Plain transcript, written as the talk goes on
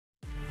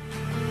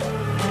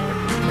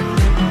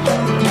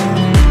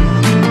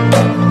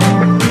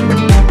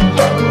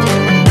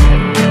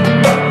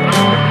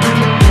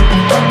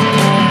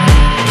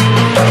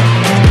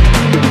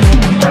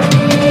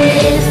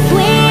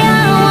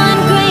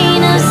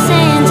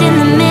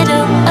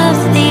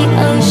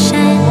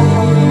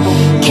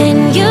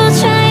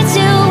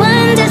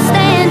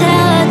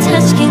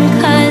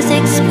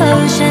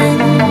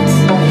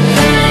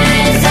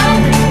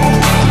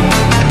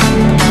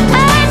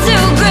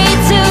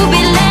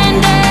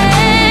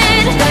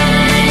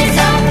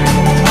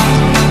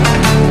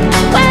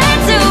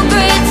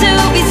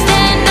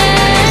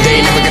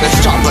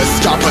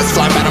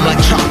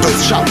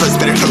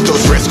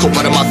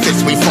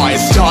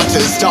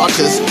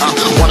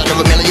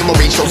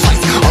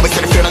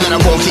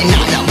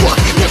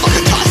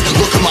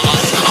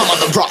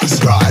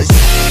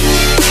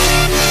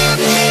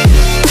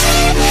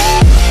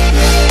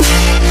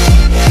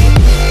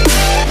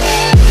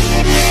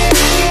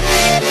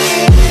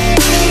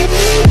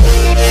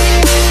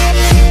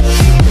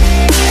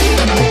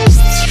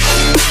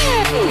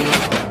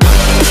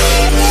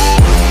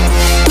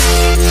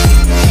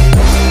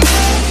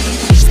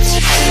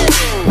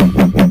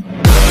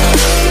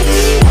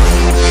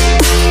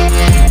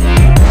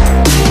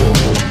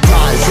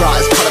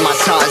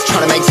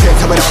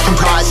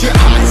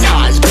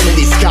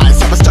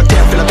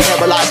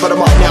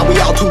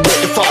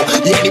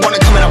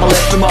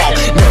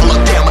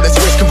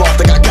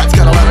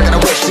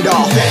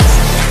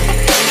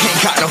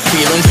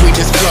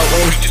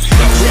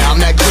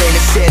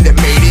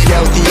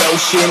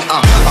motion.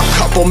 A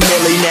couple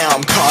milli now,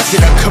 I'm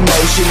causing a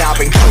commotion. I've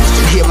been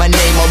coasting, hear my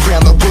name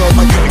around the world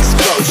like an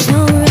explosion.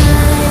 So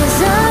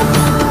rise up,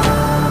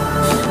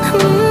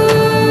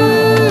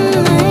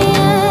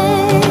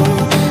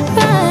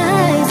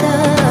 rise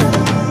up.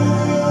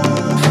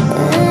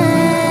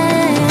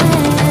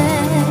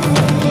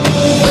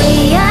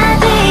 We are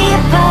the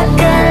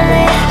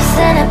apocalypse,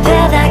 and a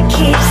pair that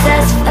keeps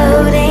us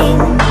floating.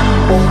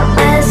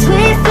 As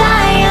we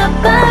fly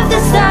above the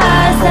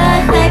stars, the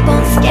night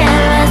won't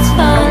scare us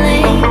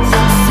falling.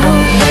 So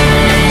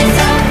rise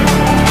up,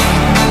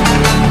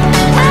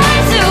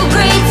 I'm too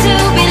great to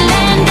be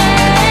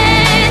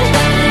landed.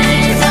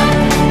 Rise up,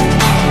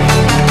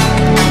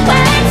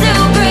 way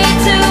too great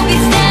to be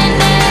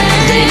standing.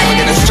 They ain't never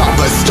gonna stop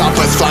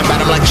us, fly by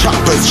them like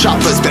choppers.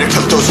 Better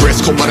tuck those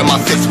wrists, cold blood in my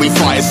fists, we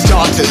fire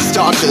starters.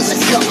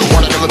 Let's go,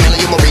 one out of a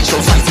million will reach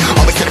those heights.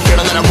 Always had a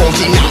feeling that I won't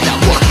deny that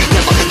work,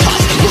 never can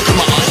toss. Look at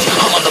my eyes,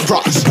 I'm on the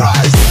rocks,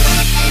 rise.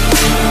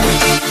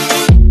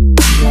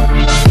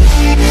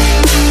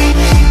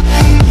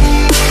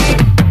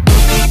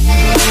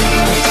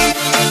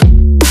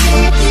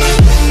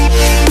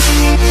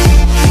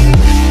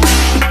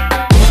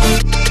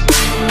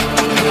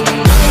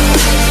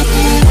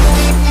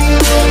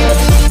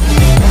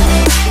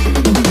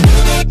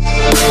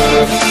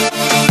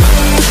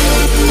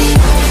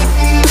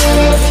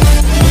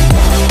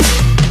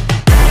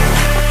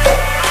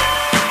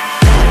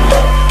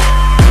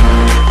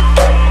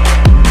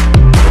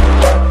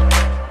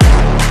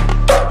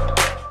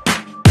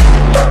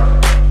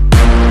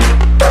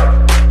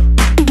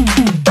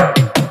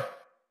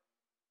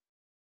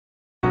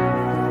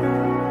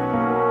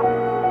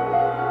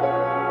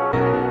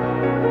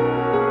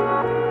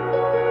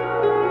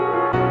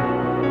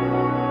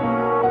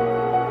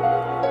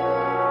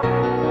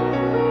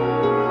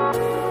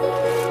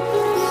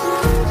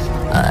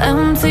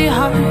 Empty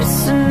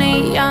hearts and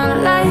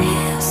neon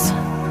lights,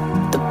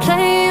 they're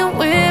playing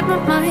with my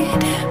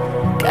mind.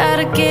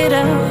 Gotta get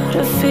out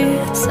of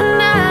here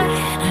tonight.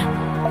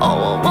 Oh,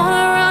 I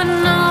wanna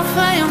run off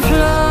and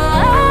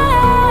fly,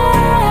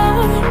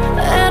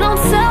 and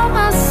I'll tell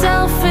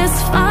myself it's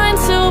fine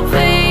to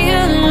be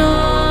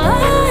alone,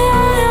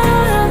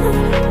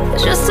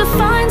 just to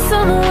find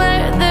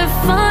somewhere that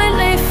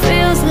finally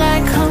feels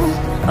like home.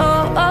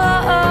 Oh,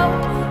 oh, oh.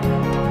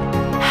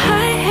 I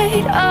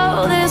hate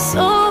all this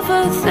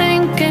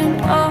overthinking.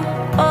 Oh,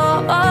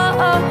 oh,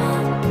 oh, oh.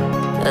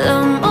 The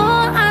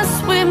more I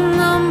swim,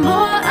 the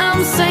more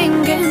I'm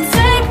sinking.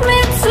 Take me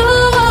to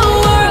a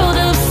world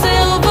of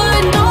silver.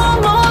 No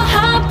more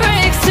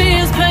heartbreaks,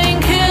 tears,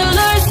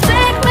 painkillers.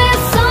 Take me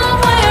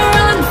somewhere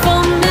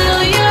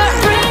unfamiliar.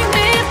 Bring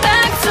me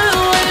back to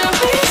where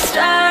we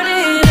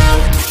started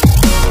out.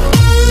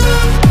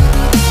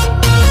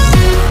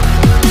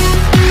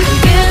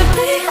 Get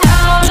me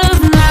out of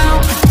now,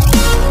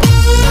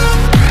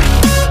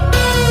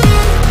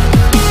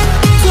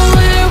 to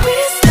where we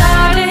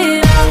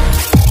started out.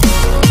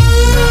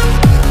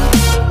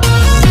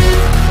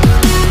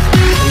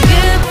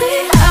 Get me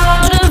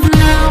out of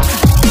now,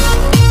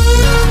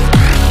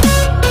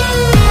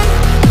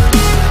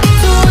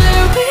 to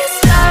where we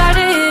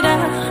started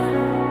out.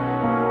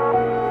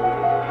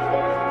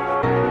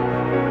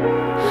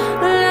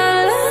 La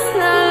la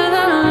la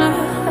la la,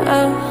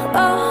 oh,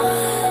 oh.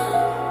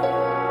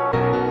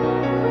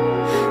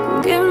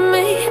 Get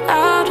me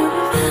out of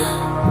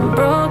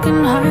broken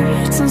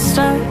hearts and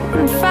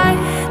starting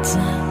fights,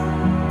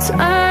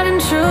 turning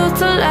truth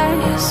to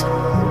lies.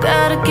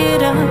 Gotta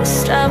get up,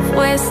 stop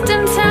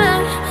wasting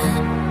time.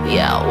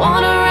 Yeah, I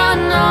wanna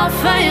run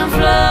off and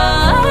fly.